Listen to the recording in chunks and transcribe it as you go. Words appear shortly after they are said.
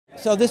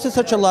So this is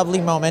such a lovely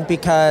moment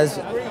because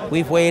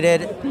we've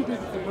waited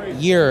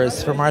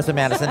years for Martha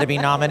Madison to be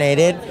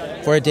nominated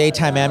for a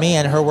Daytime Emmy,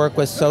 and her work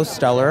was so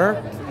stellar.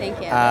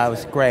 Thank you. It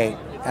was great.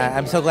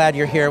 I'm so glad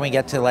you're here and we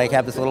get to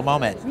have this little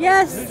moment.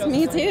 Yes,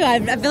 me too. I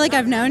feel like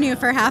I've known you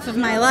for half of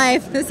my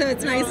life, so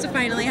it's nice to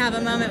finally have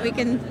a moment we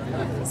can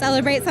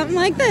celebrate something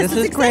like this.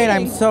 This is great.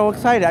 I'm so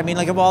excited. I mean,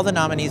 of all the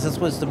nominees, this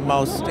was the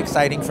most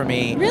exciting for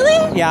me.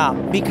 Really? Yeah,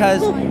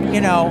 because,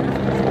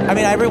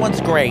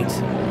 everyone's great.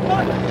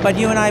 But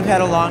you and I have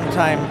had a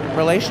long-time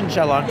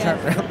relationship,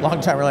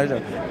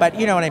 But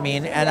you know what I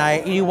mean.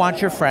 And you want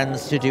your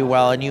friends to do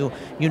well, and you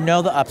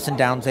know the ups and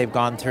downs they've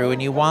gone through,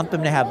 and you want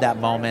them to have that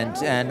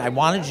moment. And I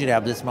wanted you to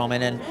have this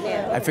moment, and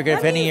I figured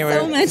if any of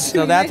you were,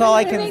 so that's all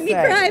I can say. Make me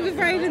cry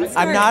before I even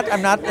start.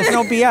 I'm not. There's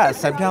no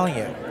BS. I'm telling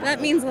you.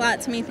 That means a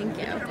lot to me. Thank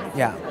you.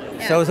 Yeah.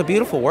 So it was a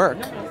beautiful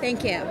work.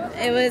 Thank you.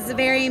 It was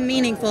very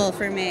meaningful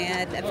for me.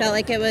 I felt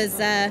like it was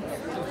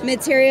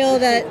material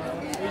that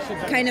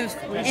kind of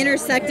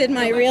intersected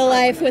my real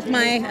life with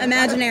my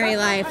imaginary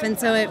life, and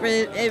so it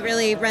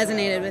really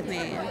resonated with me.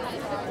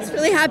 I was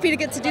really happy to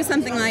get to do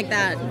something like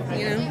that,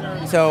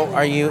 So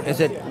is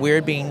it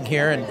weird being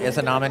here and as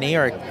a nominee,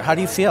 or how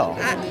do you feel?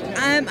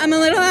 I'm a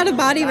little out of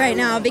body right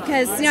now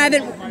because, I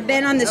haven't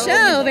been on the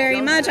show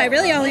very much. I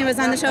really only was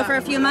on the show for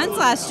a few months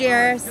last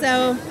year,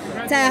 so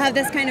to have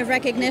this kind of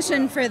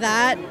recognition for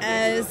that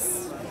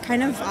is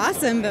kind of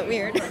awesome, but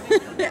weird.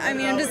 I'm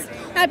just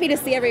happy to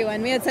see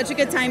everyone. We had such a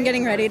good time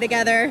getting ready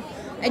together.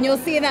 And you'll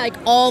see that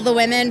all the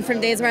women from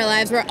Days of Our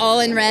Lives were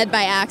all in red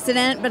by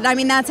accident. But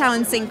that's how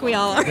in sync we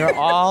all are. They're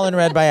all in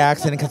red by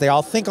accident because they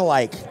all think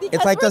alike.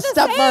 It's like the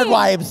Stepford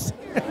Wives.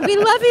 We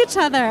love each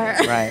other.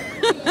 Right.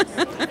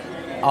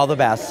 All the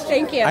best.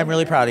 Thank you. I'm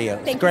really proud of you.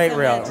 It's great, so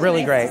real, much.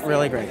 really Nice great,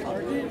 really great.